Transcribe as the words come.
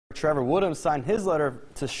Trevor Woodham signed his letter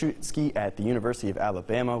to shoot ski at the University of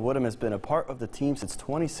Alabama. Woodham has been a part of the team since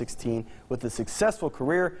 2016 with a successful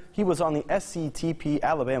career. He was on the SCTP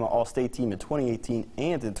Alabama All-State team in 2018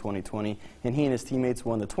 and in 2020, and he and his teammates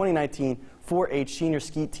won the 2019 4H Senior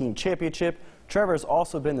Skeet Team Championship. Trevor has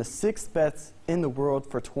also been the 6th best in the world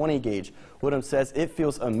for 20 gauge. Woodham says it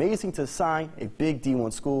feels amazing to sign a big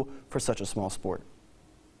D1 school for such a small sport.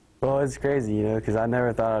 Well, it's crazy, you know, because I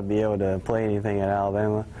never thought I'd be able to play anything at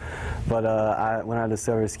Alabama. But when I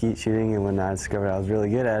discovered skeet shooting and when I discovered I was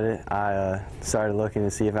really good at it, I started looking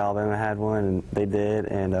to see if Alabama had one, and they did.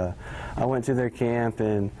 And I went to their camp,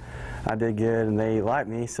 and I did good, and they liked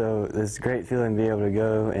me. So it's a great feeling to be able to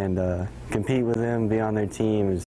go and compete with them, be on their team.